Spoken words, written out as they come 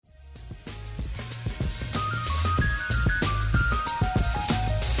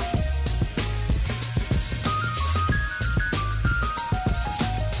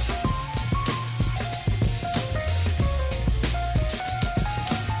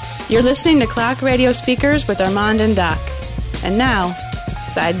You're listening to Clock Radio Speakers with Armand and Doc. And now,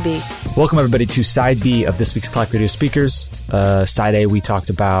 Side B. Welcome, everybody, to Side B of this week's Clock Radio Speakers. Side A, we talked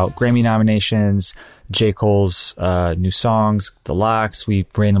about Grammy nominations, J. Cole's new songs, The LOX. We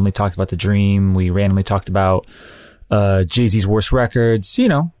randomly talked about The Dream. We randomly talked about Jay-Z's worst records. You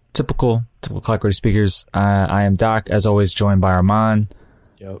know, typical Clock Radio Speakers. I am Doc, as always, joined by Armand.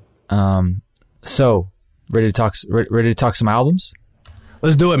 Yep. So, ready to talk some albums?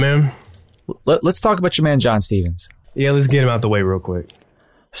 Let's do it, man. Let's talk about your man, John Stevens. Yeah, let's get him out the way real quick.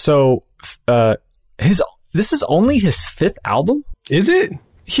 So, this is only his fifth album? Is it?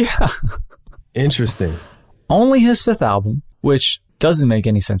 Yeah. Interesting. Only his fifth album, which doesn't make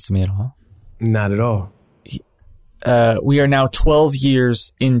any sense to me at all. Not at all. We are now 12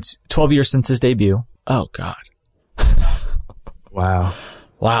 years since his debut. Oh, God. Wow.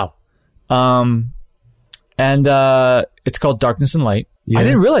 And it's called Darkness and Light. Yeah. I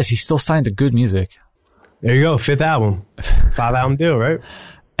didn't realize he still signed to Good Music. There you go. Fifth album. 5-album deal, right?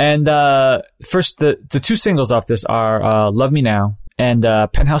 And first, the two singles off this are Love Me Now and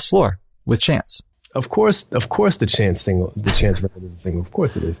Penthouse Floor with Chance. Of course the Chance single, the Chance record is a single. Of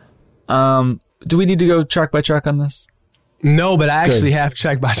course it is. Do we need to go track by track on this? No, but I actually have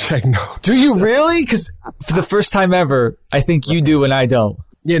track by track notes. Do you really? Because for the first time ever, I think you do and I don't.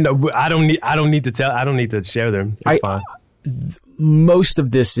 Yeah, no, I don't need to share them. It's fine. Most of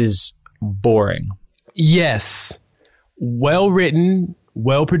this is boring. Yes. Well written,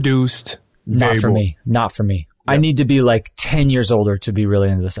 well produced. Not for me. Yep. I need to be like 10 years older to be really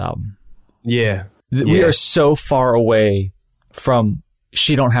into this album. Yeah. We are so far away from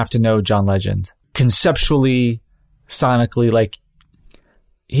She Don't Have to Know John Legend. Conceptually, sonically, like,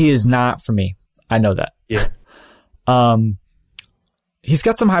 he is not for me. I know that. Yeah. He's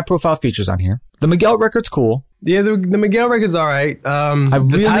got some high profile features on here. The Miguel record's cool. Yeah, the Miguel record's all right.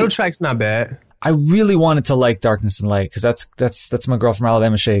 The title track's not bad. I really wanted to like Darkness and Light because that's my girl from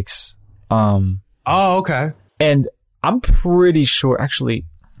Alabama Shakes. Oh, okay. And I'm pretty sure, actually,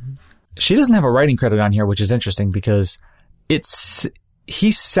 she doesn't have a writing credit on here, which is interesting because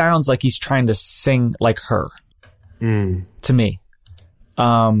he sounds like he's trying to sing like her to me.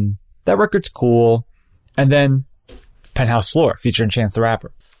 That record's cool. And then Penthouse Floor featuring Chance the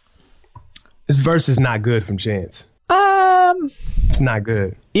Rapper. This verse is not good from Chance. It's not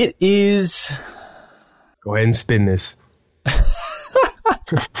good. It is. Go ahead and spin this.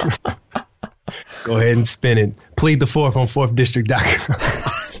 Go ahead and spin it. Plead the fourth on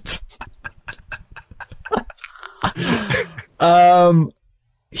 4thdistrict.com.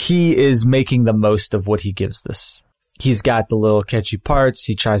 He is making the most of what he gives this. He's got the little catchy parts.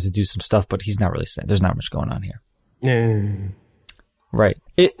 He tries to do some stuff, but he's not really saying. There's not much going on here. Yeah. Right.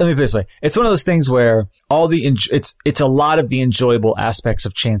 Let me put it this way. It's one of those things where it's a lot of the enjoyable aspects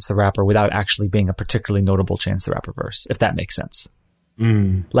of Chance the Rapper without actually being a particularly notable Chance the Rapper verse, if that makes sense.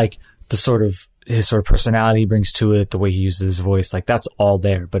 Like his sort of personality he brings to it, the way he uses his voice, like that's all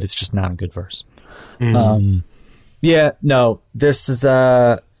there, but it's just not a good verse. Yeah, no, this is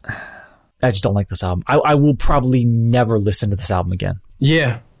I just don't like this album. I will probably never listen to this album again.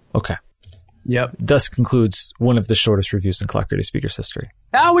 Yeah. Okay. Yep. Thus concludes one of the shortest reviews in Clock Radio Speakers history.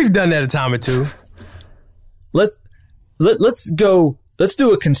 We've done that a time or two. Let's do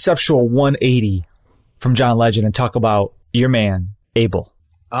a conceptual 180 from John Legend and talk about your man, Abel.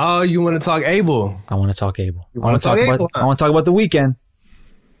 Oh, you want to talk Abel? I want to talk Abel. I want to talk about The Weeknd.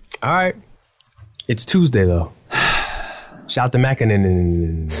 All right. It's Tuesday though. Shout to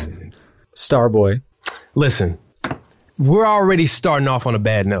Mackinnon. Starboy. Listen. We're already starting off on a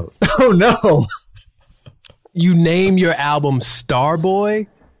bad note. Oh, no. You name your album Starboy?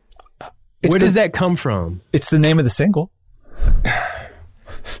 Where does that come from? It's the name of the single.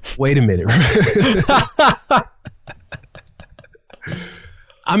 Wait a minute.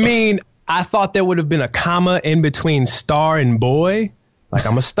 I mean, I thought there would have been a comma in between star and boy. Like,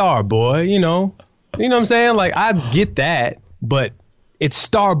 I'm a star boy, you know. You know what I'm saying? Like, I get that, but it's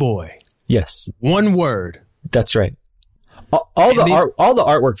Starboy. Yes. One word. That's right. All the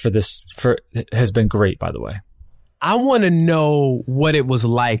artwork for this has been great, by the way. I want to know what it was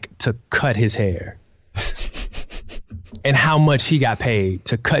like to cut his hair, and how much he got paid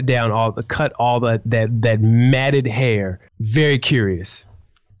to cut all that matted hair. Very curious.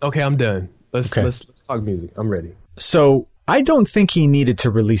 Okay, I'm done. Let's talk music. I'm ready. So I don't think he needed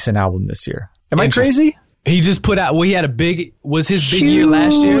to release an album this year. Am I crazy? He just put out. Well, he had big year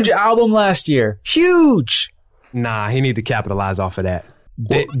last year. Huge album last year. Huge. Nah, he need to capitalize off of that.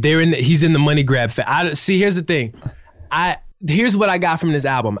 He's in the money grab. See, here's the thing. Here's what I got from this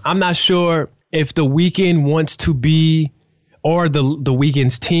album. I'm not sure if The Weeknd wants to be or the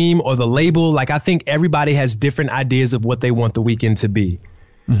Weeknd's team or the label. Like, I think everybody has different ideas of what they want the Weeknd to be.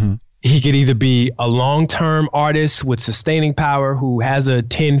 Mm-hmm. He could either be a long-term artist with sustaining power who has a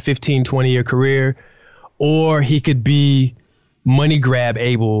 10, 15, 20-year career, or he could be money grab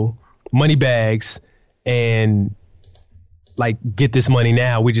able, money bags, and like, get this money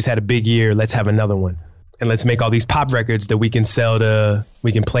now. We just had a big year. Let's have another one. And let's make all these pop records that we can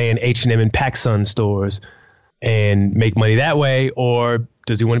we can play in H&M and PacSun stores and make money that way. Or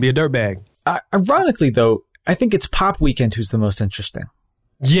does he want to be a dirtbag? Ironically, though, I think it's Pop Weeknd who's the most interesting.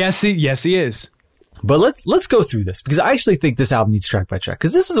 Yes, he is. But let's go through this, because I actually think this album needs track by track,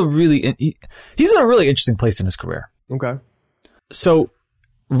 because this is he's in a really interesting place in his career. Okay. So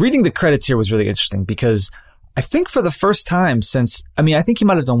reading the credits here was really interesting, because I think for the first time since, I think he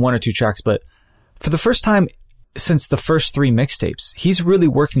might have done 1 or 2 tracks, but for the first time since the first 3 mixtapes, he's really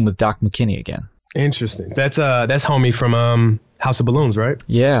working with Doc McKinney again. Interesting. That's homie from House of Balloons, right?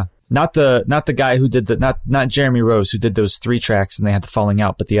 Yeah. Not the guy who did not Jeremy Rose, who did those 3 tracks and they had the falling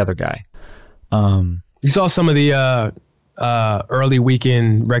out, but the other guy. You saw some of the early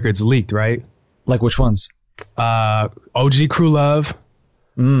Weeknd records leaked, right? Like which ones? OG Crew Love.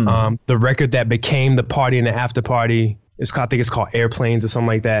 The record that became the Party and the After Party. I think it's called Airplanes or something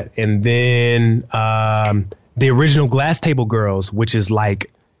like that. And then the original Glass Table Girls, which is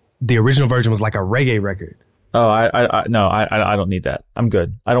like, the original version was like a reggae record. Oh, I don't need that. I'm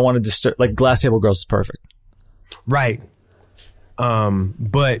good. I don't want to disturb. Like, Glass Table Girls is perfect. Right.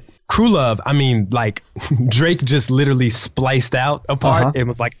 But Crew Love, like, Drake just literally spliced out a part and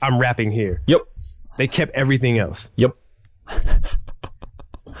was like, I'm rapping here. Yep. They kept everything else. Yep.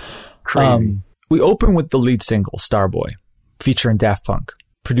 Crazy. We open with the lead single, Starboy, featuring Daft Punk,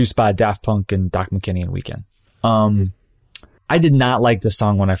 produced by Daft Punk and Doc McKinney and Weeknd. I did not like this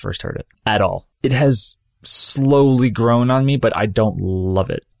song when I first heard it at all. It has slowly grown on me, but I don't love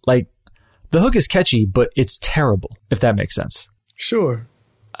it. Like, the hook is catchy, but it's terrible, if that makes sense. Sure.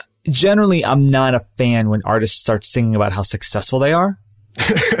 Generally, I'm not a fan when artists start singing about how successful they are.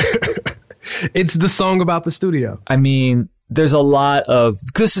 It's the song about the studio. There's a lot of,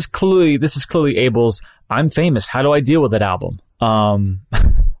 this is clearly Abel's I'm famous, how do I deal with that album?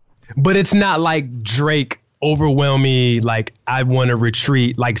 But it's not like Drake overwhelm me, like I want to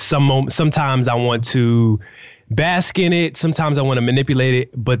retreat. Like sometimes I want to bask in it, sometimes I want to manipulate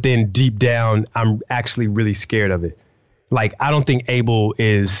it, but then deep down I'm actually really scared of it. Like, I don't think Abel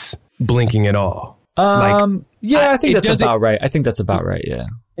is blinking at all. I think that's about right. I think that's about right. Yeah.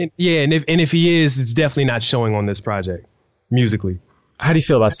 And if he is, it's definitely not showing on this project musically. How do you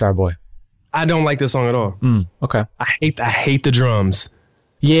feel about Starboy? I don't like this song at all. Okay. I hate the drums.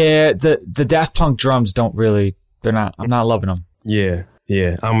 Yeah, the Daft Punk drums don't really. I'm not loving them. Yeah.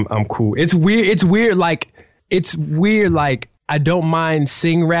 I'm cool. It's weird. Like I don't mind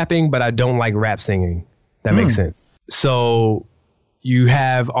sing rapping, but I don't like rap singing. That makes sense. So you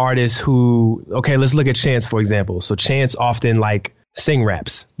have artists who, okay, let's look at Chance, for example. So Chance often like sing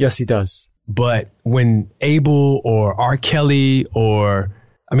raps. Yes, he does. But when Abel or R. Kelly or,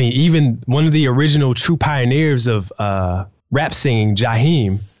 even one of the original true pioneers of rap singing,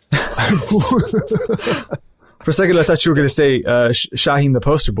 Jaheim. For a second, I thought you were going to say Shaheem the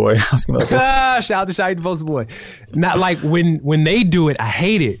Poster Boy. I was going to shout out to Shaheem the Poster Boy. Not like when they do it, I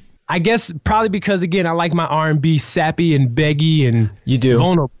hate it. I guess probably because, again, I like my R&B sappy and beggy and you do.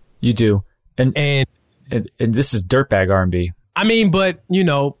 Vulnerable. You do. And this is dirtbag R&B. But,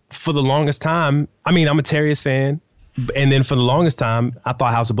 for the longest time, I'm a Terrius fan. And then for the longest time, I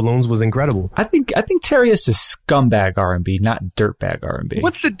thought House of Balloons was incredible. I think Terrius is scumbag R&B, not dirtbag R&B.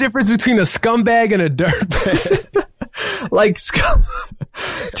 What's the difference between a scumbag and a dirtbag? Like,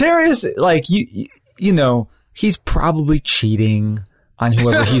 Terrius, like, he's probably cheating on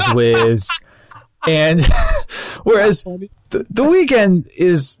whoever he's with. And whereas the Weeknd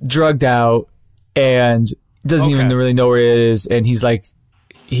is drugged out and doesn't even really know where he is. And he's like,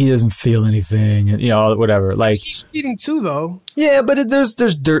 he doesn't feel anything, and whatever. Like, he's cheating too, though. Yeah, but there's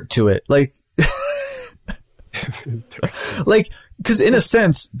dirt to it, like, because in a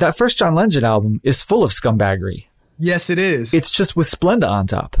sense, that first John Legend album is full of scumbaggery. Yes, it is. It's just with Splenda on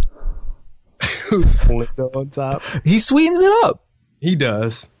top. Splenda on top. He sweetens it up. He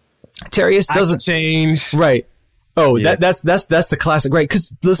does. Terrius doesn't change. Right. Oh, yeah. That's the classic, right?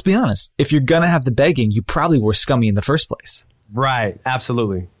 Because let's be honest, if you're gonna have the begging, you probably were scummy in the first place. Right.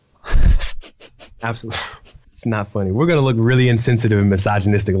 Absolutely. Absolutely. It's not funny. We're going to look really insensitive and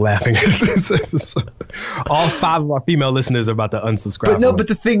misogynistic laughing at this episode. All 5 of our female listeners are about to unsubscribe. But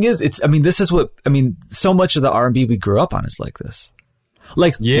the thing is, this is what, so much of the R&B we grew up on is like this.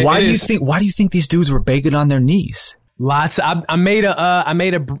 Like, why do you think these dudes were begging on their knees? Lots. I made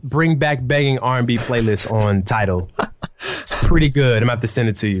a Bring Back Begging R&B playlist on Tidal. It's pretty good. I'm gonna have to send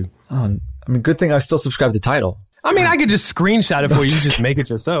it to you. I mean, good thing I still subscribe to Tidal. I mean, I could just screenshot it for you. You just make it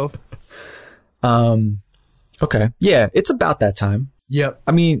yourself. Okay. Yeah, it's about that time. Yep.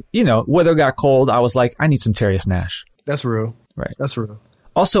 I mean, weather got cold. I was like, I need some Terrius Nash. That's real. Right. That's real.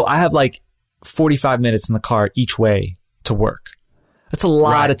 Also, I have like 45 minutes in the car each way to work. That's a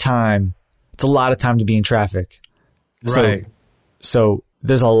lot of time. It's a lot of time to be in traffic. Right. So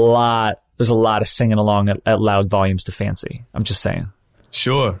there's a lot of singing along at loud volumes to fancy. I'm just saying.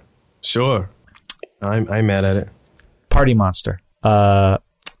 Sure. I'm mad at it. Party Monster.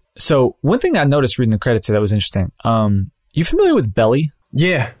 So one thing I noticed reading the credits here that was interesting. You familiar with Belly?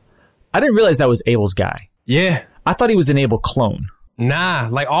 Yeah. I didn't realize that was Abel's guy. Yeah. I thought he was an Abel clone. Nah,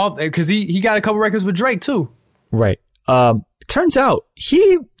 like because he got a couple records with Drake too. Right. It turns out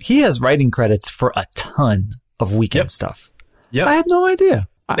he has writing credits for a ton of Weeknd stuff. Yep. I had no idea.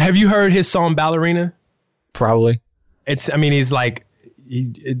 Have you heard his song Ballerina? Probably. It's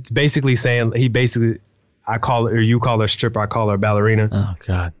basically saying I call her, or you call her stripper, I call her ballerina. Oh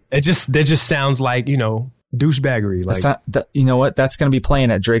God. That just sounds like, douchebaggery. Like, you know what? That's going to be playing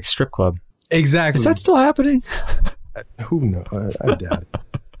at Drake's strip club. Exactly. Is that still happening? Who knows? I doubt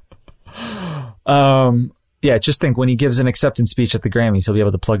it. Yeah, just think when he gives an acceptance speech at the Grammys, he'll be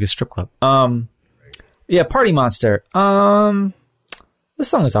able to plug his strip club. Yeah, Party Monster. This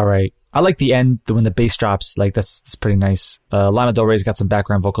song is all right. I like the end when the bass drops. Like that's pretty nice. Lana Del Rey's got some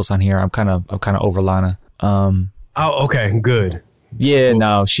background vocals on here. I'm kind of over Lana. Oh, okay, good. Yeah,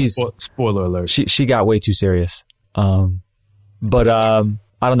 no, she's spoiler alert. She got way too serious. But I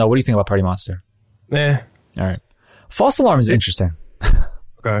don't know. What do you think about Party Monster? All right. False Alarm is interesting.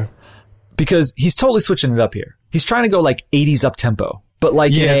 Okay. Because he's totally switching it up here. He's trying to go like 80s up tempo, but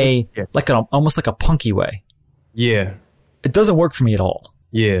like almost like a punky way. Yeah. It doesn't work for me at all.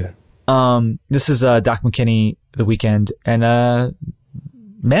 Yeah. This is Doc McKinney, The Weeknd, and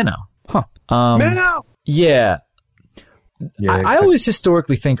Mano. Huh. Mano. Yeah. I always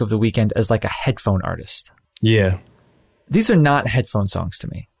historically think of The Weeknd as like a headphone artist. Yeah. These are not headphone songs to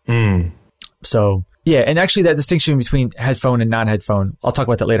me. So, yeah, and actually that distinction between headphone and non-headphone, I'll talk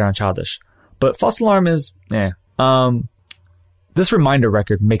about that later on Childish. But False Alarm is, this Reminder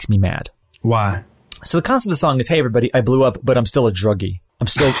record makes me mad. Why? So the concept of the song is, hey everybody, I blew up, but I'm still a druggie. I'm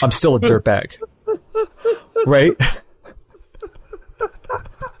still a dirtbag. Right?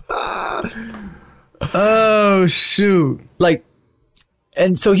 Oh shoot. Like,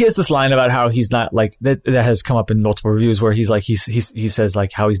 and so he has this line about how he's not like that has come up in multiple reviews where he's like he says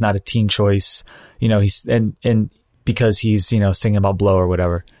like how he's not a teen choice, he's and because he's singing about blow or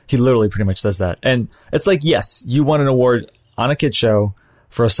whatever. He literally pretty much says that. And it's like, yes, you won an award on a kid show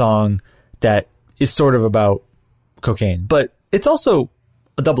for a song that is sort of about cocaine, but it's also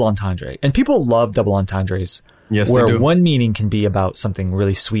a double entendre, and people love double entendres. Yes, where they do. One meaning can be about something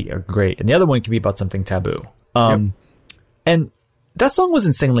really sweet or great, and the other one can be about something taboo. And that song was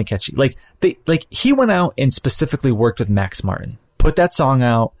insanely catchy. Like he went out and specifically worked with Max Martin, put that song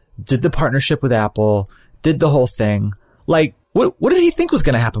out, did the partnership with Apple, did the whole thing. Like, what did he think was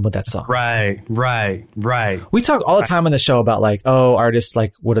going to happen with that song? Right. We talk all the time on the show about like, oh, artists,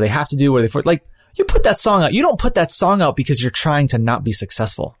 like, what do they have to do? What are they for? Like, you put that song out. You don't put that song out because you're trying to not be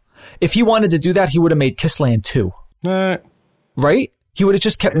successful. If he wanted to do that, he would have made Kissland 2. Right? He would have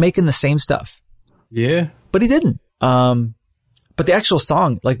just kept making the same stuff. Yeah. But he didn't. But the actual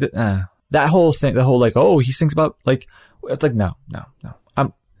song, like that whole thing, the whole like, oh, he sings about like, it's like, no.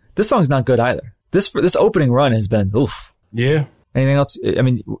 This song's not good either. This opening run has been oof. Yeah. Anything else? I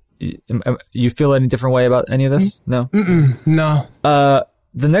mean, you feel any different way about any of this? No. No.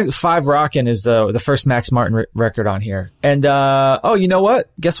 The next 5 Rockin' is the first Max Martin record on here, and oh, you know what?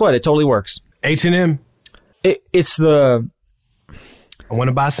 Guess what? It totally works. H&M. It's the. I want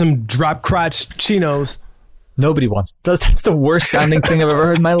to buy some drop crotch chinos. Nobody wants. That's the worst sounding thing I've ever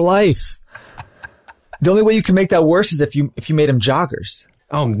heard in my life. The only way you can make that worse is if you made them joggers.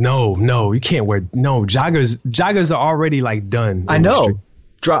 Oh no, you can't wear joggers. Joggers are already like done. I know.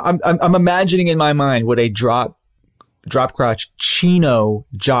 I'm imagining in my mind what a drop crotch chino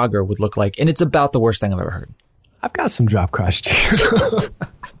jogger would look like, and it's about the worst thing I've ever heard. I've got some drop crotch chinos.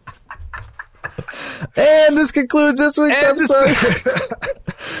 And this concludes this week's episode.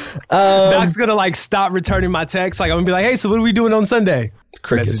 Doc's gonna like stop returning my text. Like I'm gonna be like, hey, so what are we doing on Sunday?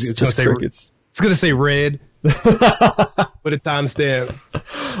 Crickets. It's just crickets. It's gonna say red. Put a timestamp.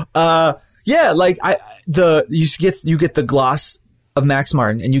 Yeah, like you get the gloss of Max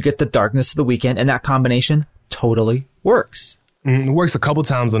Martin and you get the darkness of The Weeknd, and that combination totally works. It works a couple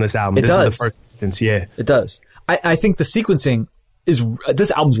times on this album. It does. Is the first instance, yeah. It does. I think the sequencing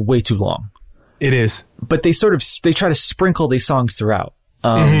this album's way too long. It is. But they try to sprinkle these songs throughout.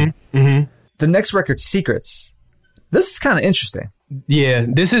 The next record, Secrets. This is kind of interesting. Yeah,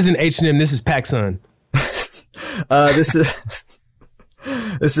 this isn't H&M. This is PacSun.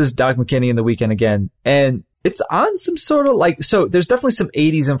 This is Doc McKinney and The Weeknd again, and it's on some sort of like. So there's definitely some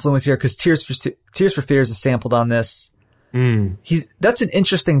 '80s influence here because Tears for Fears is sampled on this. That's an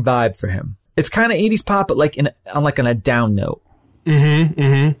interesting vibe for him. It's kind of '80s pop, but like on a down note.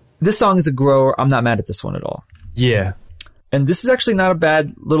 This song is a grower. I'm not mad at this one at all. Yeah, and this is actually not a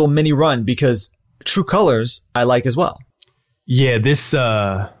bad little mini run because True Colors I like as well. Yeah, this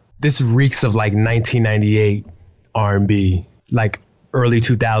reeks of like 1998 R&B, like early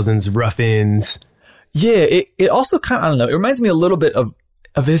 2000s rough ends. Yeah, it also kind of, I don't know, it reminds me a little bit of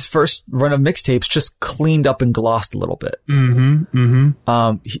his first run of mixtapes, just cleaned up and glossed a little bit.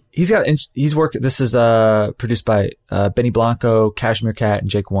 He's worked, this is produced by Benny Blanco, Cashmere Cat, and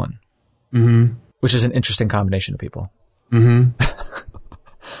Jake One, which is an interesting combination of people. A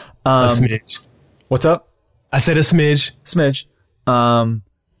smidge. What's up? I said a smidge.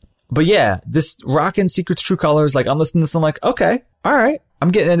 But yeah, this Rockin' Secrets, True Colors, like I'm listening to this, I'm like, okay, all right,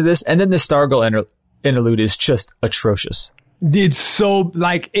 I'm getting into this. And then the Stargirl interlude is just atrocious. It's so,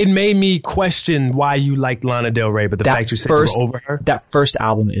 like, it made me question why you liked Lana Del Rey, but the fact you said you were over her. That first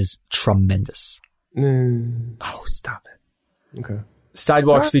album is tremendous. Oh, stop it. Okay.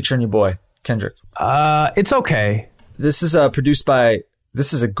 Sidewalks featuring your boy, Kendrick. It's okay. This is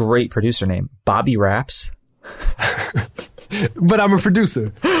this is a great producer name, Bobby Raps. But I'm a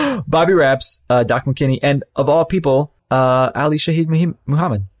producer. Bobby Raps, Doc McKinney, and of all people, Ali Shaheed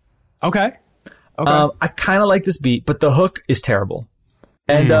Muhammad. Okay. I kind of like this beat, but the hook is terrible.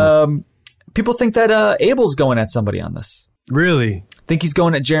 And people think that Abel's going at somebody on this. Really? Think he's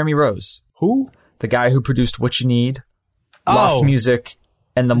going at Jeremy Rose. Who? The guy who produced What You Need, Loft Music,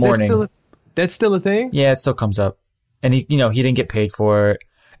 and The Morning. That's still a thing? Yeah, it still comes up. And he didn't get paid for it.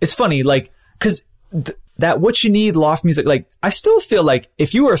 It's funny, like, because that What You Need, Loft Music, like, I still feel like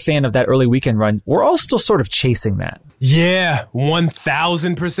if you were a fan of that early Weekend run, we're all still sort of chasing that. Yeah,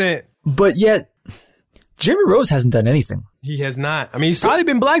 1000%. But yet, Jeremy Rose hasn't done anything. He has not. I mean, he's probably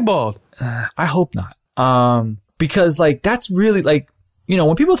been blackballed. I hope not. Because, like, that's really, like,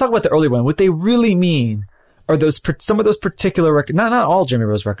 when people talk about the early one, what they really mean are some of those particular records, not all Jeremy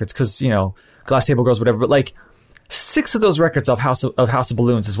Rose records, because, Glass Table Girls, whatever, but, like, 6 of those records of House of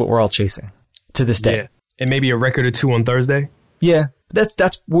Balloons is what we're all chasing to this day. Yeah. And maybe a record or two on Thursday. Yeah,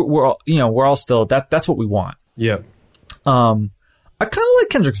 that's we're all we're all still that's what we want. Yeah. I kind of like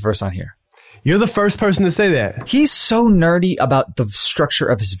Kendrick's verse on here. You're the first person to say that. He's so nerdy about the structure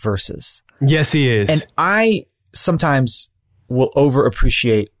of his verses. Yes, he is. And I sometimes will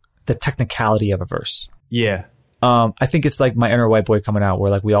overappreciate the technicality of a verse. Yeah. I think it's like my inner white boy coming out,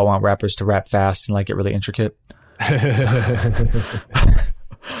 where like we all want rappers to rap fast and like get really intricate.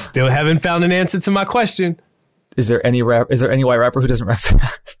 Still haven't found an answer to my question. Is there any white rapper who doesn't rap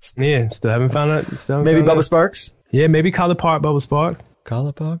fast? Yeah, still haven't found it. Maybe Bubba Sparks? Yeah, maybe Collar Park, Bubba Sparks.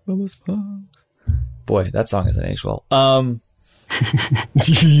 Collar Park, Bubba Sparks. Boy, that song isn't aged well.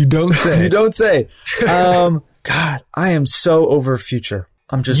 You don't say. You don't say. God, I am so over Future.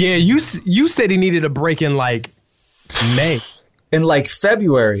 I'm just... Yeah, you said he needed a break in like May. In like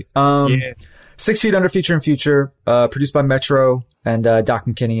February. Yeah. 6 Feet Under featuring Future, produced by Metro and Doc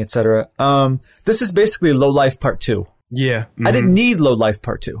McKinney, etc. This is basically Low Life Part 2. Yeah. Mm-hmm. I didn't need Low Life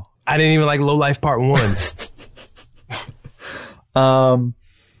Part 2. I didn't even like Low Life Part 1. And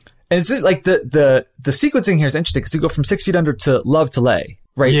it's like the sequencing here is interesting because we go from 6 Feet Under to Love to Lay,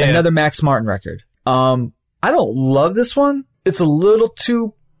 right? Yeah. Another Max Martin record. I don't love this one. It's a little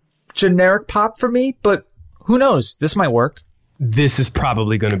too generic pop for me, but who knows? This might work. This is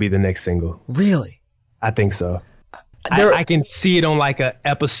probably going to be the next single. Really? I think so. I can see it on like a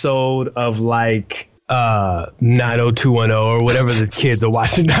episode of like 90210 or whatever the kids are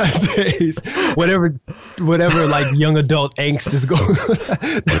watching nowadays. Whatever like young adult angst is going.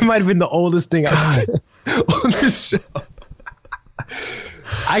 That might have been the oldest thing I've said on this show.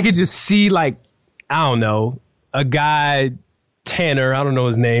 I could just see like, I don't know, a guy, Tanner, I don't know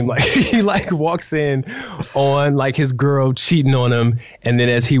his name, like he like walks in on like his girl cheating on him, and then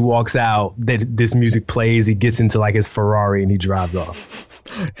as he walks out, this music plays, he gets into like his Ferrari and he drives off.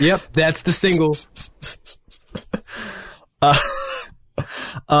 Yep, that's the single.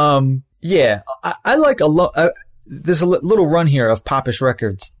 Yeah, I like there's a little run here of popish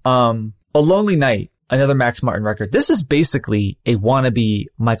records. A Lonely Night, another Max Martin record. This is basically a wannabe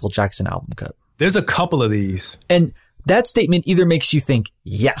Michael Jackson album cut. There's a couple of these. And that statement either makes you think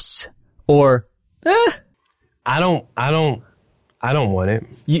yes or I I don't want it.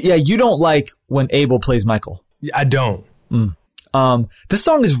 You don't like when Abel plays Michael. I don't. This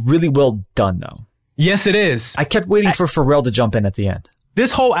song is really well done, though. Yes, it is. I kept waiting for Pharrell to jump in at the end.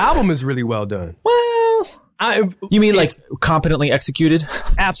 This whole album is really well done. Well, you mean like competently executed?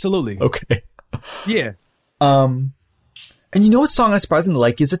 Absolutely. Okay. Yeah. And you know what song I surprisingly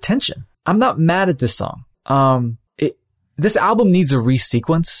like is Attention. I'm not mad at this song. This album needs a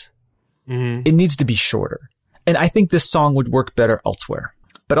resequence. Mm-hmm. It needs to be shorter. And I think this song would work better elsewhere.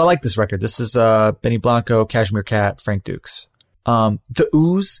 But I like this record. This is Benny Blanco, Cashmere Cat, Frank Dukes. The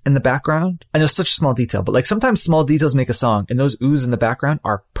ooze in the background. I know it's such a small detail, but like sometimes small details make a song, and those ooze in the background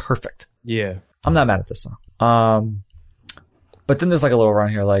are perfect. Yeah. I'm not mad at this song. But then there's like a little run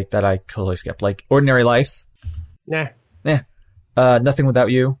here like that I totally skipped. Like Ordinary Life. Nah. Nothing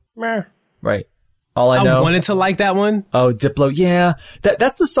Without You. Meh. Right. All I Know. I wanted to like that one. Oh, Diplo. Yeah.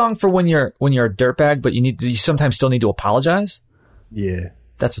 That's the song for when you're a dirtbag, but you sometimes still need to apologize. Yeah.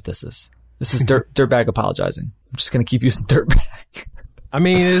 That's what this is. This is dirtbag apologizing. I'm just going to keep using dirtbag. I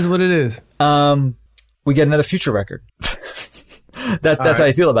mean, it is what it is. We get another Future record. That's how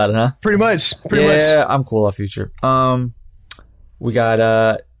you feel about it, huh? Pretty much. Yeah, I'm cool off Future. We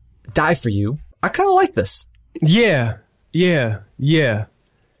got Die For You. I kind of like this. Yeah.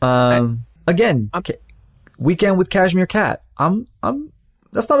 Again, okay. Weekend with Cashmere Cat.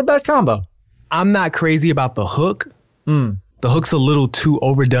 That's not a bad combo. I'm not crazy about the hook. The hook's a little too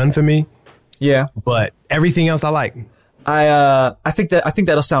overdone for me. Yeah. But everything else I like. I think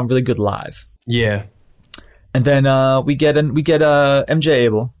that'll sound really good live. Yeah. And then we get MJ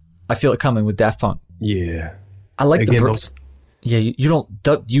Abel. I Feel It Coming with Daft Punk. Yeah. I like those. Yeah,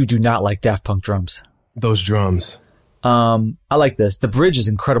 you do not like Daft Punk drums. Those drums. I like this. The bridge is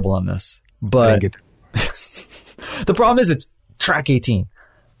incredible on this. But the problem is it's track 18.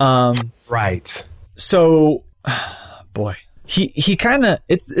 Right. So boy. He kind of,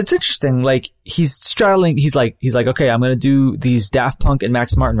 it's interesting. Like he's straddling, he's like, okay, I'm going to do these Daft Punk and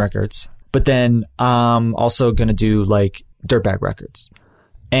Max Martin records, but then I'm also going to do like Dirtbag records.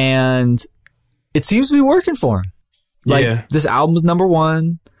 And it seems to be working for him. Like this album was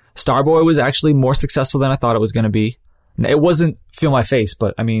 #1. Starboy was actually more successful than I thought it was going to be. It wasn't Feel My Face,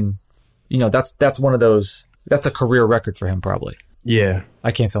 but I mean, that's one of those, that's a career record for him probably. Yeah.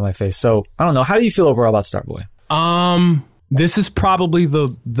 I Can't Feel My Face. So I don't know. How do you feel overall about Starboy? This is probably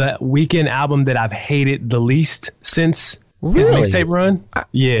the Weekend album that I've hated the least since his mixtape run.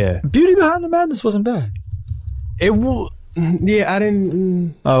 Yeah. Beauty Behind the Madness wasn't bad. It will. Yeah, I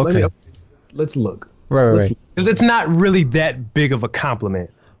didn't. Oh, okay. Let's look. Right. Because it's not really that big of a compliment.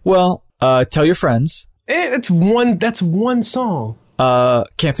 Well, Tell Your Friends. That's one song.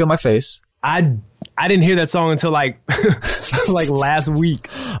 Can't Feel My Face. I didn't hear that song until like last week.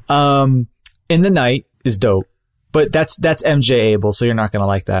 In the Night is dope. But that's MJ Abel, so you're not gonna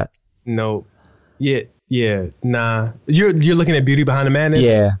like that. No. Yeah. Nah. You're looking at Beauty Behind the Madness?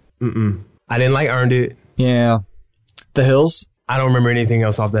 Yeah. I didn't like Earned It. Yeah. The Hills? I don't remember anything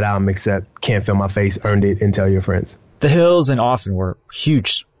else off that album except Can't Feel My Face, Earned It, and Tell Your Friends. The Hills and Often were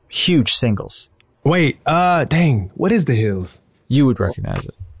huge singles. Wait, dang, what is The Hills? You would recognize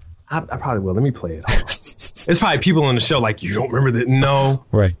it. I probably will. Let me play it. There's probably people on the show like, you don't remember that? No.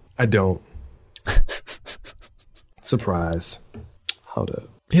 Right. I don't. Surprise. Hold up.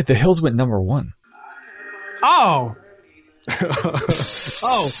 Yeah, The Hills went #1. Oh. That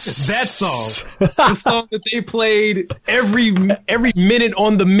song. The song that they played every minute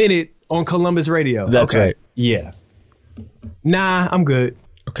on the minute on Columbus radio. That's right. Yeah. Nah, I'm good.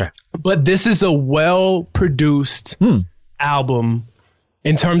 Okay. But this is a well-produced album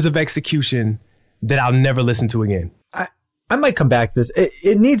in terms of execution that I'll never listen to again. I might come back to this.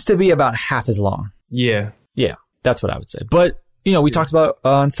 It needs to be about half as long. Yeah. Yeah, that's what I would say. But, we talked about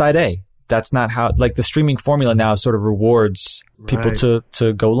on side A. That's not how, like, the streaming formula now sort of rewards people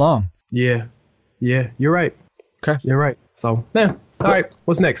to go long. Yeah. Yeah, you're right. Okay. You're right. So, all right.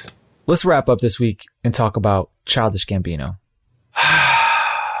 What's next? Let's wrap up this week and talk about Childish Gambino.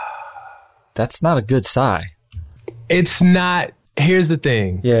 That's not a good sigh. It's not. Here's the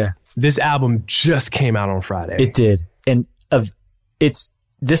thing. Yeah. This album just came out on Friday. It did. And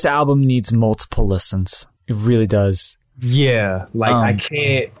this album needs multiple listens. It really does. Yeah. Like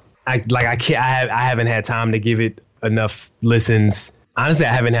I haven't had time to give it enough listens. Honestly,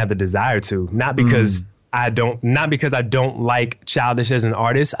 I haven't had the desire to. Not because I don't like Childish as an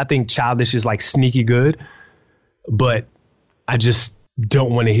artist. I think Childish is like sneaky good, but I just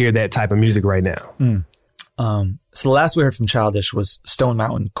don't want to hear that type of music right now. So the last we heard from Childish was Stone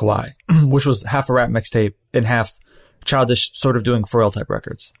Mountain Kauai, which was half a rap mixtape and half Childish sort of doing Pharrell type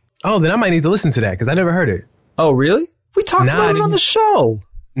records. Oh, then I might need to listen to that because I never heard it. Oh, really? We talked Nah, about it I on the show.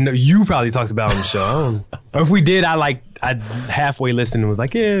 No, you probably talked about it on the show. Or if we did, I halfway listened and was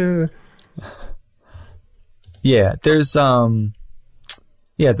like, yeah. Yeah, there's Kawhi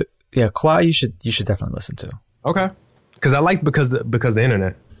you should definitely listen to. Okay. Because I like because the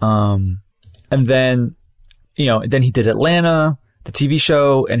internet. And then then he did Atlanta, the TV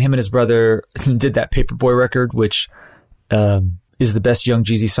show, and him and his brother did that Paperboy record, which is the best Young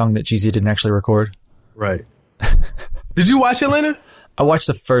Jeezy song that Jeezy didn't actually record. Right. Did you watch Atlanta? I watched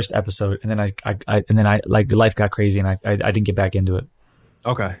the first episode, and then I like life got crazy, and I didn't get back into it.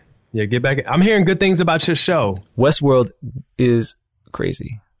 Okay. Yeah, get back. I'm hearing good things about your show. Westworld is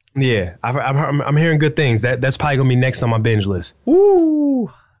crazy. Yeah, I'm hearing good things. That's probably gonna be next on my binge list. Woo!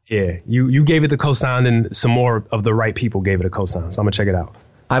 Yeah, you gave it the cosign, and some more of the right people gave it a cosign. So I'm gonna check it out.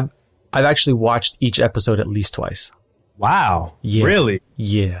 I've actually watched each episode at least twice. Wow. Yeah. Really?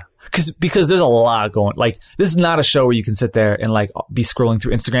 Yeah. Because there's a lot going. Like, this is not a show where you can sit there and like be scrolling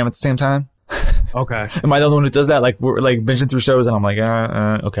through Instagram at the same time. Okay. Am I the only one who does that? Like, we're like binging through shows, and I'm like,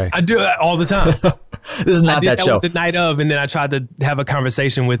 okay. I do that all the time. This is not that show. Was the night of, and then I tried to have a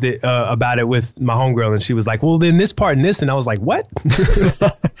conversation with it about it with my homegirl, and she was like, "Well, then this part and this," and I was like, "What?"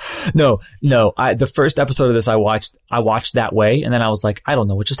 No. The first episode of this I watched that way, and then I was like, I don't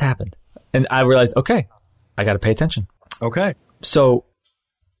know what just happened, and I realized, okay, I got to pay attention. Okay. So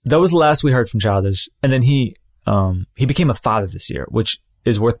that was the last we heard from Childish, and then he became a father this year, which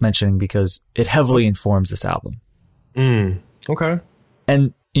is worth mentioning because it heavily informs this album. Okay.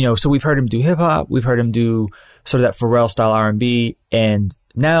 And so we've heard him do hip hop, we've heard him do sort of that Pharrell style R&B, and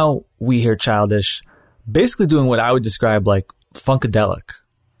now we hear Childish basically doing what I would describe like funkadelic.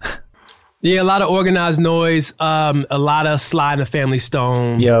 Yeah, a lot of organized noise, a lot of Sly and the Family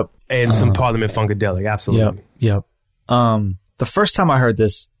Stone. Yep. And some Parliament Funkadelic. Absolutely. Yep. The first time I heard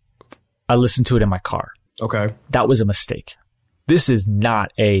this, I listened to it in my car. Okay. That was a mistake. This is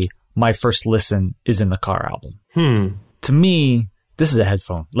not my first listen is in the car album. To me, this is a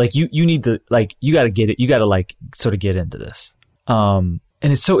headphone. Like you need to, like, you got to get it. You got to like sort of get into this. And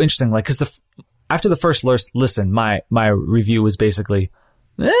it's so interesting. Like, cause after the first listen, my review was basically,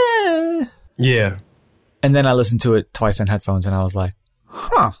 yeah. And then I listened to it twice on headphones and I was like,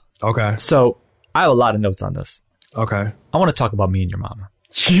 huh. Okay. So I have a lot of notes on this. Okay. I want to talk about Me and Your Mama.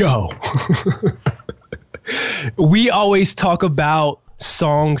 Yo. We always talk about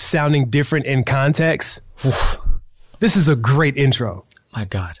songs sounding different in context. This is a great intro. My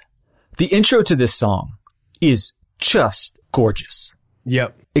God. The intro to this song is just gorgeous.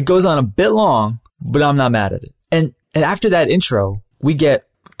 Yep. It goes on a bit long, but I'm not mad at it. And after that intro, we get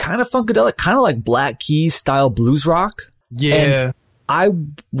kind of funkadelic, kind of like Black Keys style blues rock. Yeah. And I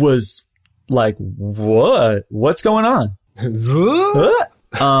was like, what's going on?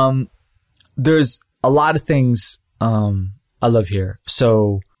 There's a lot of things I love here.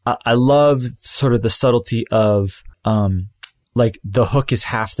 So I love sort of the subtlety of like the hook is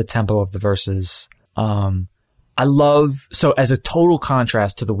half the tempo of the verses. I love, so as a total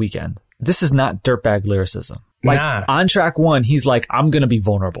contrast to The Weeknd, this is not dirtbag lyricism. Like on track one, he's like, I'm going to be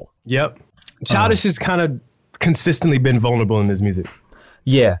vulnerable. Yep. Childish has kind of consistently been vulnerable in his music.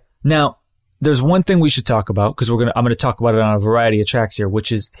 Yeah. Now, there's one thing we should talk about because I'm going to talk about it on a variety of tracks here,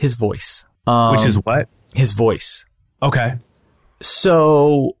 which is his voice. Which is what? His voice. Okay.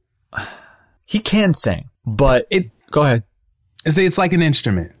 So he can sing, but go ahead. It's like an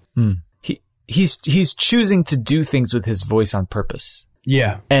instrument. He's choosing to do things with his voice on purpose.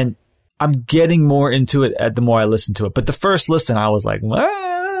 Yeah. And I'm getting more into it the more I listen to it. But the first listen, I was like,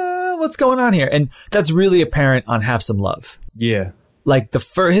 what's going on here? And that's really apparent on Have Some Love. Yeah. Like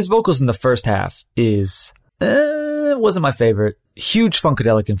his vocals in the first half wasn't my favorite. Huge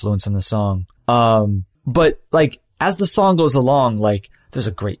funkadelic influence on the song. But like as the song goes along, like there's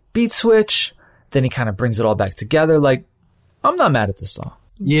a great beat switch. Then he kind of brings it all back together. Like I'm not mad at this song.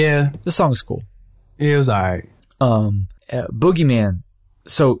 Yeah. The song is cool. It was all right. Boogeyman.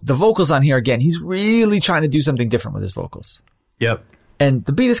 So the vocals on here, again, he's really trying to do something different with his vocals. Yep. And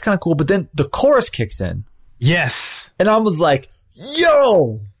the beat is kind of cool, but then the chorus kicks in. Yes. And I was like,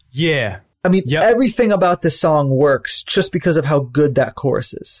 yo! Yeah. I mean, everything about this song works just because of how good that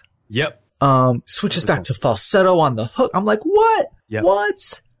chorus is. Yep. Switches back to falsetto on the hook. I'm like, what? Yep.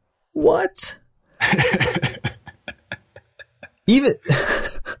 What? Even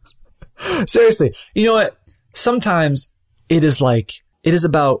seriously, you know what? Sometimes it is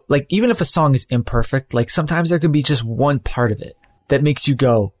about like, even if a song is imperfect, like sometimes there could be just one part of it that makes you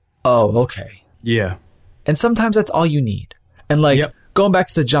go, oh, okay. Yeah. And sometimes that's all you need. And like going back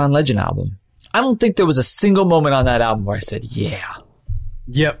to the John Legend album, I don't think there was a single moment on that album where I said, yeah.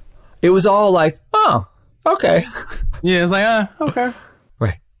 Yep. It was all like, oh, okay. Yeah, it's like, okay.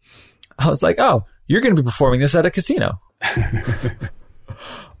 Right. I was like, oh, you're going to be performing this at a casino.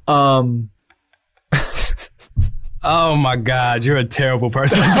 Oh my God, you're a terrible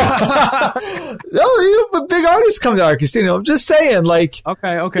person. No, but big artists come to our casino. I'm just saying, like,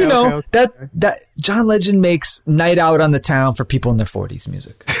 Okay. you know, that John Legend makes night out on the town for people in their 40s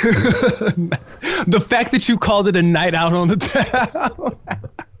music. The fact that you called it a night out on the town.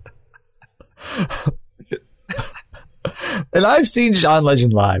 And I've seen John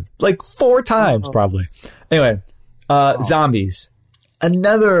Legend live like 4 times, probably. Anyway, Zombies.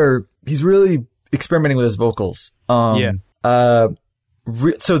 He's really experimenting with his vocals. I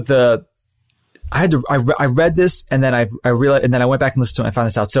read this and then I realized, and then I went back and listened to it and I found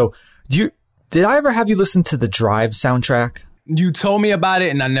this out. So did I ever have you listen to the Drive soundtrack? You told me about it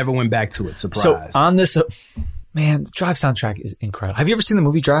and I never went back to it. Surprise. So on this, man, the Drive soundtrack is incredible. Have you ever seen the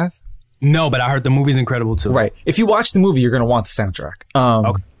movie Drive? No, but I heard the movie's incredible too. Right. If you watch the movie, you're going to want the soundtrack.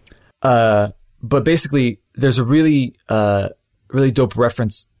 Okay. But basically there's a really dope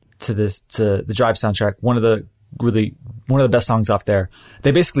reference to the Drive soundtrack. One of the best songs off there.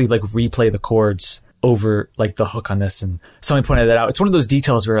 They basically like replay the chords over like the hook on this, and somebody pointed that out. It's one of those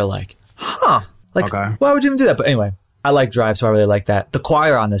details where you're like, why would you even do that? But anyway, I like Drive, so I really like that. The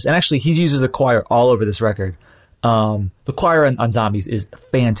choir on this, and actually he uses a choir all over this record. The choir on Zombies is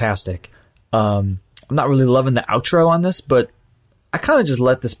fantastic. I'm not really loving the outro on this, but I kind of just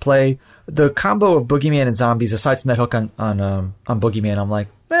let this play. The combo of Boogeyman and Zombies, aside from that hook on Boogeyman, I'm like,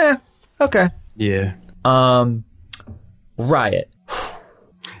 okay. Yeah. Riot.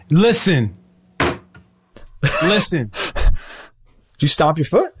 Listen. Did you stomp your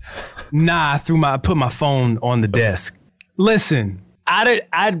foot? Nah, I put my phone on the desk. Listen,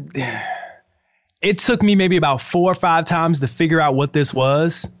 it took me maybe about 4 or 5 times to figure out what this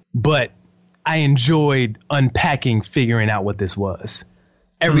was, but I enjoyed unpacking, figuring out what this was.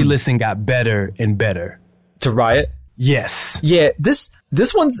 Every listen got better and better. To Riot? Yes. Yeah, this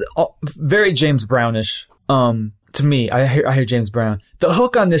one's very James Brownish. To me, I hear James Brown. The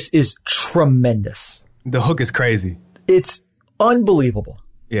hook on this is tremendous. The hook is crazy. It's unbelievable.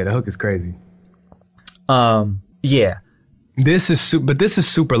 Yeah, the hook is crazy. Yeah. This is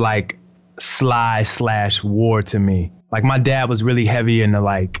super like Sly/War to me. Like my dad was really heavy into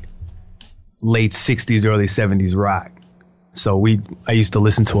like late 60s, early 70s rock. So I used to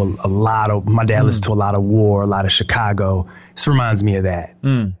listen to a lot of, my dad listened to a lot of War, a lot of Chicago. This reminds me of that.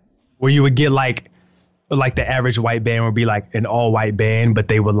 Where you would get like the average white band would be like an all white band, but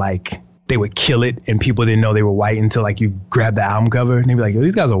they would kill it and people didn't know they were white until like you grab the album cover and they'd be like, yo,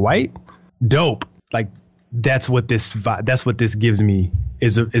 these guys are white? Dope. Like that's what this gives me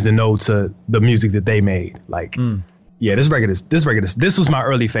is a nod to the music that they made. Like, yeah, this was my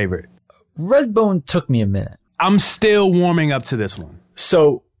early favorite. Redbone took me a minute. I'm still warming up to this one.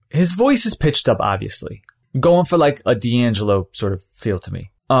 So his voice is pitched up, obviously. Going for like a D'Angelo sort of feel to me.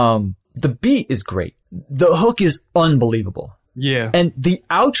 The beat is great. The hook is unbelievable. Yeah. And the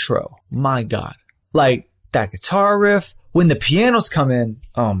outro, my God. Like that guitar riff, when the pianos come in,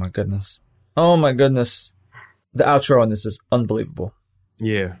 oh my goodness. The outro on this is unbelievable.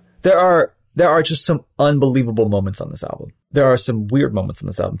 Yeah. There are just some unbelievable moments on this album. There are some weird moments on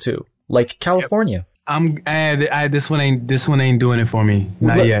this album too. Like California. This one ain't doing it for me.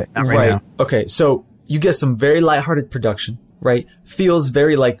 Not yet. Not right now. Okay. So you get some very lighthearted production, right? Feels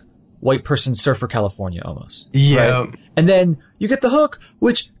very like white person surfer California almost. Yeah. Right? And then you get the hook,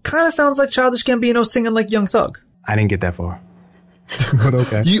 which kind of sounds like Childish Gambino singing like Young Thug. I didn't get that far. But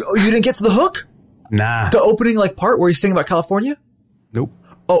okay. You didn't get to the hook? Nah. The opening like part where he's singing about California? Nope.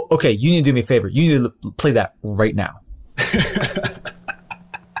 Oh, okay. You need to do me a favor. You need to play that right now.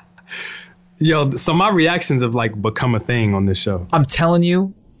 Yo, so my reactions have like become a thing on this show. I'm telling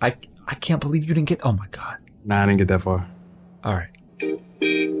you, I can't believe you didn't get. Oh my God. Nah, I didn't get that far. All right.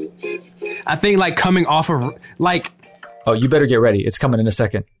 I think like coming off of like. Oh, you better get ready. It's coming in a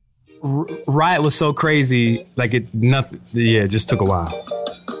second. Riot was so crazy, like it just took a while.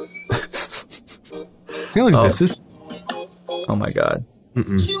 I feel like this is. Oh my God.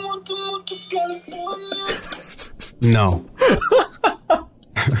 No.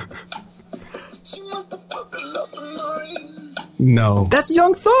 No. That's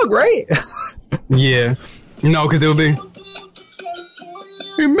Young Thug, right? Yeah. No, because it would be.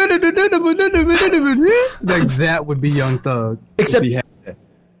 Like that would be Young Thug. Except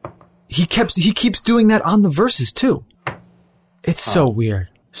he keeps doing that on the verses too. It's so weird.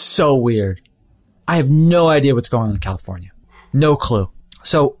 So weird. I have no idea what's going on in California. No clue.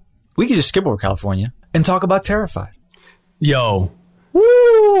 So we could just skip over California and talk about Terrified. Yo,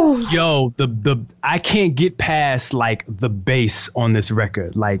 Woo! Yo, the I can't get past like the bass on this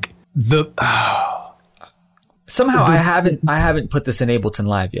record. Like Somehow I haven't put this in Ableton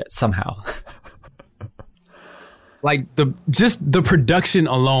Live yet. Somehow. like the production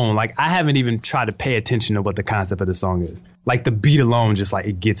alone, like I haven't even tried to pay attention to what the concept of the song is. Like the beat alone, just like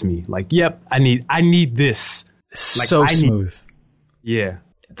it gets me. Like, yep, I need this. Like, So smooth. Yeah.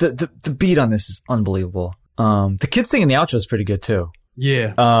 The beat on this is unbelievable. The kid singing the outro is pretty good too.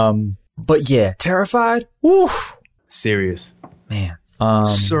 Yeah. But yeah, Terrified. Woo. Serious. Man.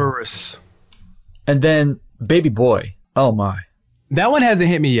 Serious. And then Baby Boy. Oh my. That one hasn't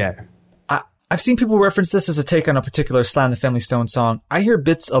hit me yet. I've seen people reference this as a take on a particular Sly and the Family Stone song. I hear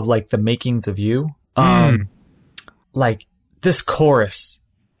bits of like the makings of you. Like this chorus.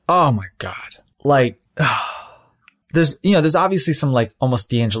 Oh my God. Like there's obviously some like almost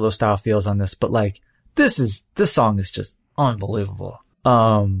D'Angelo style feels on this, but like this song is just unbelievable.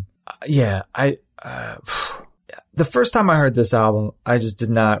 The first time I heard this album, I just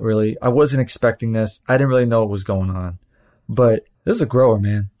I wasn't expecting this. I didn't really know what was going on, but this is a grower,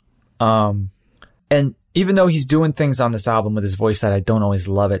 man. And even though he's doing things on this album with his voice that I don't always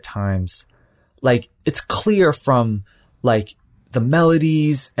love at times, like it's clear from like the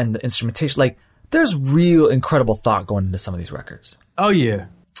melodies and the instrumentation, like there's real incredible thought going into some of these records. Oh yeah.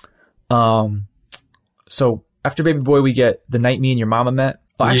 So after Baby Boy, we get The Night Me and Your Mama Met.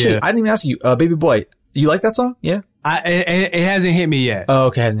 Oh, actually, I didn't even ask you, Baby Boy, you like that song? Yeah. It hasn't hit me yet. Oh,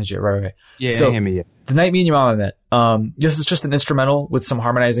 okay. Hasn't hit you yet. Right. Yeah, so, it hasn't hit me yet. The Night Me and Your Mama Met. This is just an instrumental with some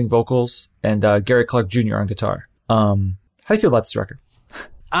harmonizing vocals and Gary Clark Jr. on guitar. How do you feel about this record?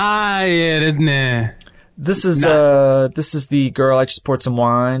 This is the Girl, I Just Poured Some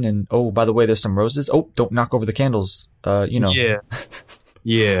Wine, and oh, by the way, there's some roses. Oh, don't knock over the candles. Yeah.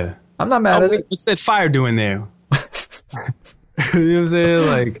 Yeah. I'm not mad at it. What's that fire doing there? You know what I'm saying?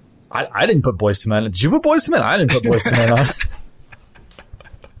 Like, I didn't put Boyz II Men. Did you put Boyz II Men? I didn't put Boyz II Men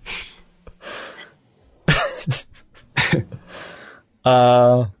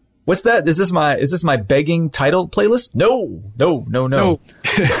on. What's that? Is this my begging title playlist? No.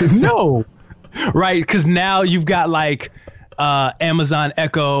 No. Right, because now you've got like Amazon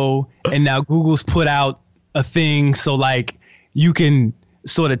Echo, and now Google's put out a thing, so like you can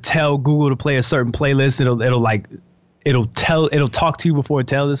sort of tell Google to play a certain playlist. It'll talk to you before it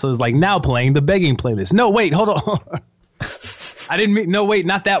tells it. So it's like now playing the begging playlist. No, wait, hold on. I didn't mean. No, wait,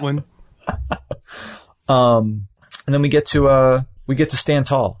 not that one. And then we get to Stand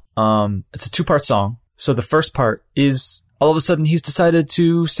Tall. It's a 2-part song. So the first part is all of a sudden he's decided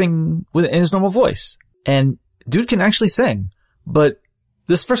to sing in his normal voice, and dude can actually sing. But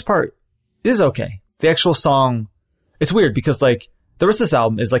this first part is okay. The actual song, it's weird because like the rest of this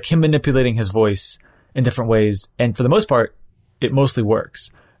album is like him manipulating his voice in different ways, and for the most part, it mostly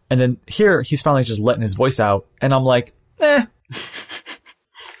works. And then here he's finally just letting his voice out, and I'm like,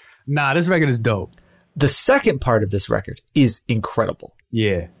 Nah, this record is dope. The second part of this record is incredible.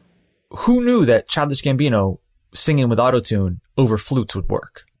 Yeah. Who knew that Childish Gambino singing with autotune over flutes would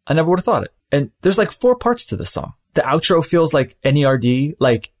work? I never would have thought it. And there's like 4 parts to this song. The outro feels like NERD.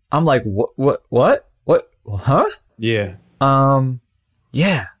 Like, I'm like, what, huh? Yeah.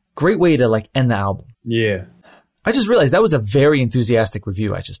 Yeah. Great way to like end the album. Yeah. I just realized that was a very enthusiastic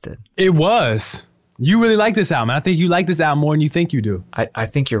review I just did. It was. You really like this album. I think you like this album more than you think you do. I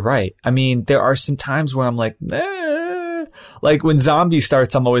think you're right. I mean, there are some times where I'm like, like when Zombie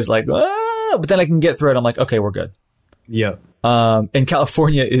starts, I'm always like, but then I can get through it. I'm like, okay, we're good. Yep. And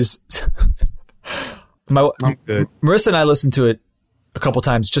California is I'm good. Marissa and I listened to it a couple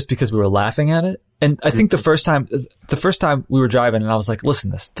times just because we were laughing at it. And I think the first time we were driving and I was like,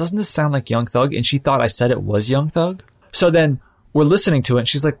 listen, doesn't this sound like Young Thug? And she thought I said it was Young Thug. So then we're listening to it and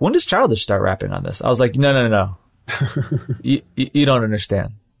she's like, when does Childish start rapping on this? I was like, no. you don't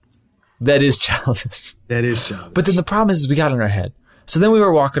understand. That is Childish. That is Childish. But then the problem is we got in our head. So then we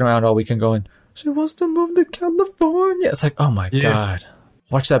were walking around all weekend going, she wants to move to California. It's like, oh my God.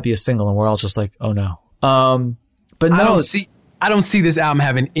 Watch that be a single and we're all just like, oh no. But no. I don't see this album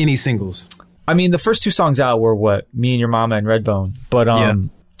having any singles. I mean, the first 2 songs out were what? Me and Your Mama and Redbone. But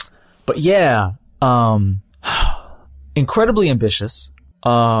yeah. Incredibly ambitious.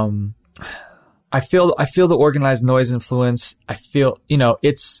 I feel the Organized Noise influence. I feel,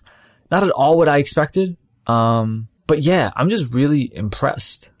 it's not at all what I expected. But yeah, I'm just really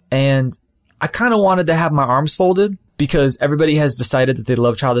impressed. And I kind of wanted to have my arms folded because everybody has decided that they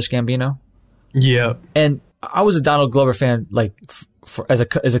love Childish Gambino. Yeah. And I was a Donald Glover fan, like as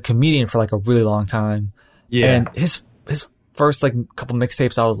a comedian for like a really long time. Yeah. And his first like couple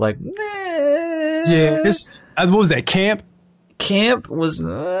mixtapes, I was like, nah. Yeah. What was that? Camp? Camp was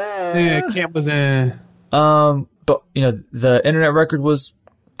Camp was in. But you know, the Internet Record was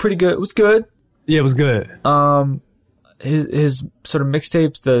pretty good. It was good. Yeah, it was good. His sort of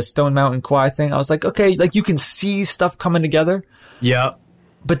mixtapes, the Stone Mountain Kwai thing, I was like, okay, like you can see stuff coming together. Yeah.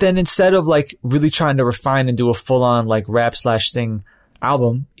 But then instead of like really trying to refine and do a full on like rap / sing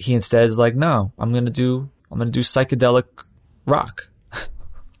album, he instead is like, no, I'm gonna do psychedelic rock.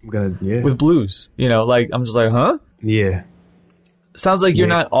 With blues. You know, like I'm just like, huh? Yeah. Sounds like you're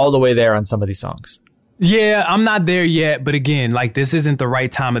not all the way there on some of these songs. Yeah, I'm not there yet, but again, like this isn't the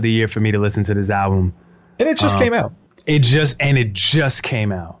right time of the year for me to listen to this album. And it just came out. It just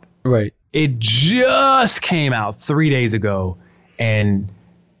came out. Right. It just came out 3 days ago, and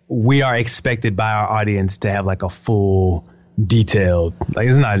we are expected by our audience to have like a full detailed, like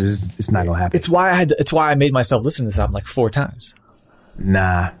it's not gonna happen. It's why I made myself listen to this album like 4 times.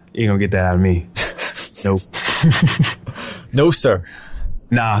 Nah, you ain't gonna get that out of me. Nope. No, sir.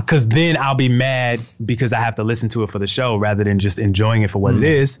 Nah, because then I'll be mad because I have to listen to it for the show rather than just enjoying it for what it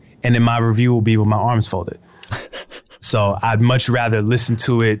is. And then my review will be with my arms folded. So I'd much rather listen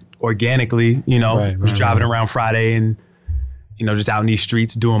to it organically, you know, driving around Friday and, you know, just out in these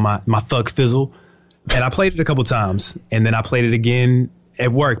streets doing my thug thizzle. And I played it a couple times and then I played it again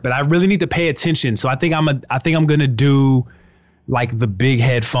at work. But I really need to pay attention. So I think I'm going to do like the big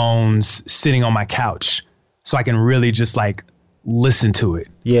headphones sitting on my couch so I can really just like listen to it.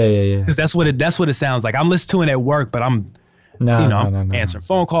 Yeah. Because that's what it sounds like. I'm listening to it at work, but I'm answering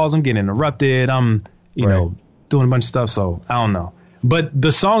phone calls. I'm getting interrupted. I'm, you know, doing a bunch of stuff. So I don't know. But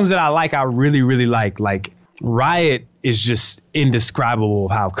the songs that I really, really like Riot is just indescribable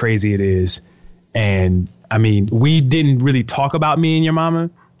how crazy it is. And I mean, we didn't really talk about Me and Your Mama.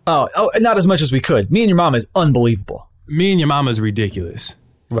 Oh, not as much as we could. Me and Your Mama is unbelievable. Me and Your Mama is ridiculous.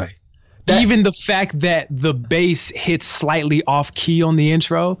 Right. Even the fact that the bass hits slightly off key on the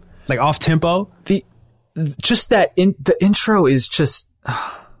intro, like off tempo. The intro is just,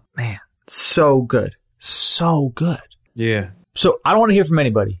 man, so good. So good. Yeah. So I don't want to hear from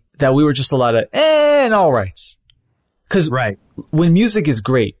anybody that we were just a lot of and all rights. Because when music is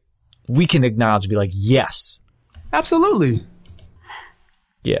great, we can acknowledge and be like, yes. Absolutely.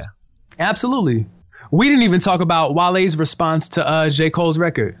 Yeah. Absolutely. We didn't even talk about Wale's response to J. Cole's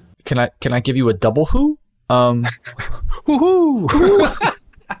record. Can I give you a double who? Woohoo!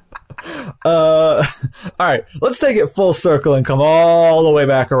 All right, let's take it full circle and come all the way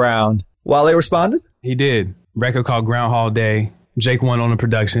back around. Wale responded? He did. Record called Groundhog Day. Jake One on the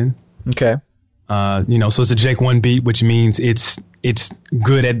production. Okay. You know, so it's a Jake One beat, which means it's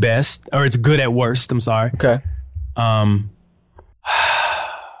good at best, or it's good at worst. I'm sorry. Okay.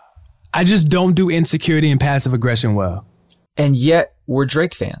 I just don't do insecurity and passive aggression well. And yet we're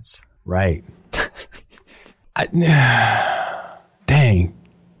Drake fans. Right. Dang.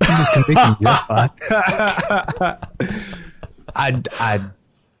 I'm just convicting you. That's fine.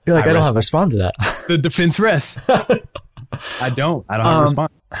 You're like, I don't have a response to that. The defense rests. I don't have a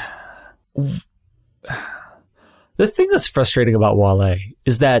response. The thing that's frustrating about Wale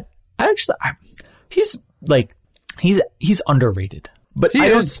is that he's underrated. But I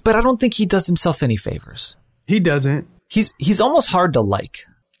don't think he does himself any favors. He doesn't. He's almost hard to like.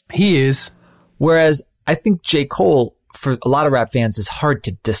 He is. Whereas I think J. Cole, for a lot of rap fans, is hard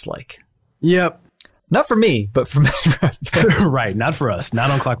to dislike. Yep. Not for me, but for many rap fans. Right. Not for us.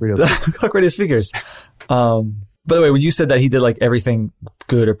 Not on Clock Radio Speakers. Clock Radio Speakers. By the way, when you said that he did like everything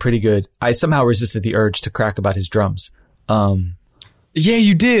good or pretty good, I somehow resisted the urge to crack about his drums. Yeah,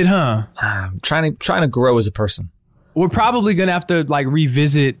 you did, huh? I'm trying to grow as a person. We're probably going to have to like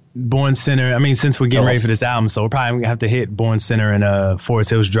revisit Born Center. I mean, since we're getting ready for this album, so we're probably going to have to hit Born Center and Forest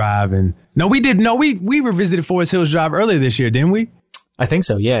Hills Drive. And we revisited Forest Hills Drive earlier this year, didn't we? I think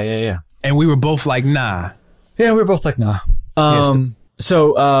so. Yeah. And we were both like, nah. Yeah, we were both like, nah.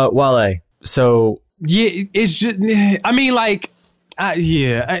 So, Wale. So. Yeah, it's just, I mean, like,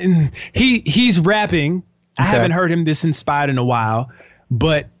 he's rapping. Okay. I haven't heard him this inspired in a while,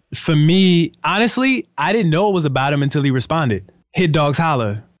 but for me, honestly, I didn't know it was about him until he responded. Hit Dogs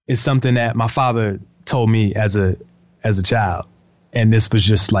Holler is something that my father told me as a child. And this was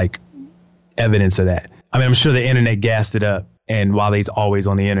just like evidence of that. I mean, I'm sure the internet gassed it up, and Wale's always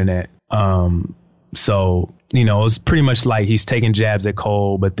on the internet. So, you know, it was pretty much like he's taking jabs at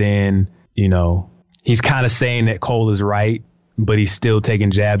Cole, but then, you know, he's kind of saying that Cole is right, but he's still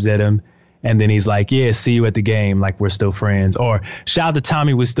taking jabs at him. And then he's like, yeah, see you at the game. Like, we're still friends. Or shout out to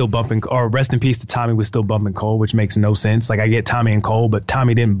Tommy was still bumping, or rest in peace to Tommy was still bumping Cole, which makes no sense. Like, I get Tommy and Cole, but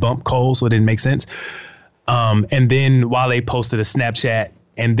Tommy didn't bump Cole, so it didn't make sense. And then Wale posted a Snapchat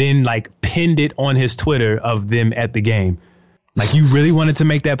and then like pinned it on his Twitter of them at the game. Like, you really wanted to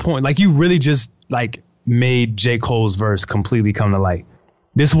make that point. Like, you really just like made J. Cole's verse completely come to light.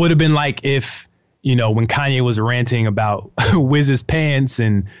 This would have been like if, you know, when Kanye was ranting about Wiz's pants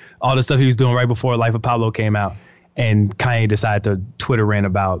and all the stuff he was doing right before Life of Pablo came out, and Kanye decided to Twitter rant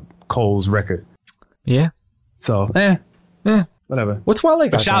about Cole's record. Yeah. So, whatever. What's Wale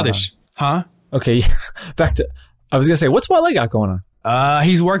got Childish, huh? Okay, back to, I was going to say, what's Wale got going on?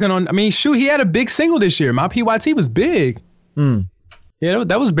 He's working on, I mean, shoot, he had a big single this year. My PYT was big. Yeah,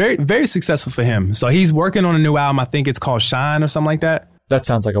 that was very, very successful for him. So he's working on a new album. I think it's called Shine or something like that. That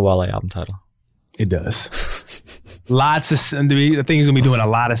sounds like a Wale album title. It does. Lots of, I think he's going to be doing a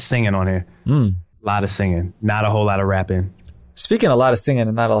lot of singing on here. A lot of singing, not a whole lot of rapping. Speaking of a lot of singing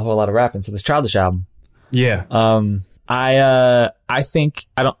and not a whole lot of rapping, so this Childish album. Yeah. I think,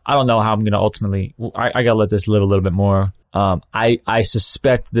 I don't know how I'm going to ultimately, I got to let this live a little bit more. I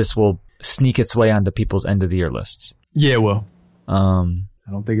suspect this will sneak its way onto people's end of the year lists. Yeah, well, I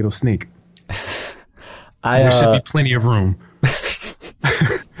don't think it'll sneak. There should be plenty of room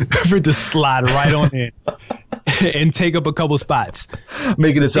for it to slide right on in and take up a couple spots.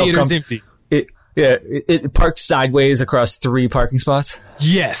 Making itself Theater's empty. It parked sideways across 3 parking spots.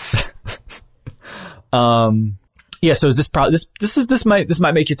 Yes. Yeah. So is this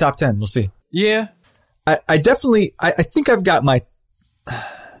might make your top 10. We'll see. Yeah. I definitely, I think I've got my,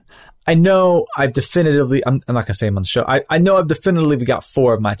 I know I've definitively, I'm not going to say them on the show. I know I've definitively got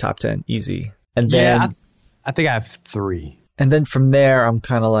 4 of my top 10 easy. And then, I think I have 3. And then from there, I'm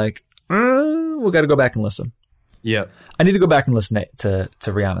kind of like, we got to go back and listen. Yeah. I need to go back and listen to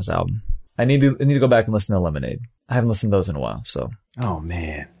Rihanna's album. I need to go back and listen to Lemonade. I haven't listened to those in a while. So. Oh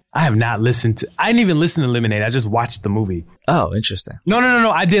man, I have not listened to. I didn't even listen to Lemonade. I just watched the movie. Oh, interesting. No.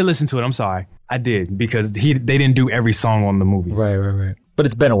 I did listen to it. I'm sorry. I did because they didn't do every song on the movie. Right. But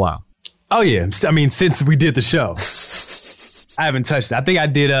it's been a while. Oh yeah. I mean, since we did the show, I haven't touched it. I think I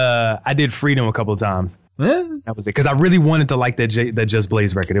did Freedom a couple of times. That was it. Because I really wanted to like that Just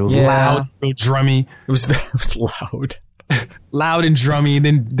Blaze record. It was loud, real drummy. It was loud. Loud and drummy.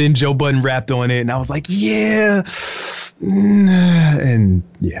 Then Joe Budden rapped on it. And I was like, yeah. And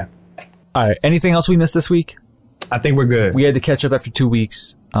yeah. All right. Anything else we missed this week? I think we're good. We had to catch up after 2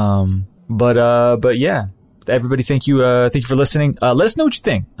 weeks. But yeah. Everybody, thank you for listening. Let us know what you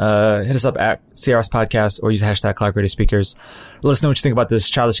think. Hit us up at CRS Podcast or use the hashtag Clark Radio Speakers. Let us know what you think about this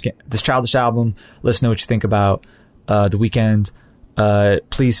Childish album. Let us know what you think about The Weeknd.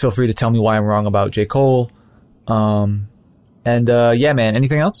 Please feel free to tell me why I'm wrong about J. Cole. Yeah, man.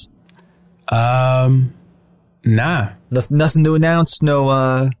 Anything else? Nah. Nothing to announce.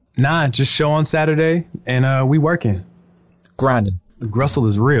 No. Nah. Just show on Saturday, and we working. Grinding. Grussel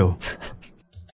is real.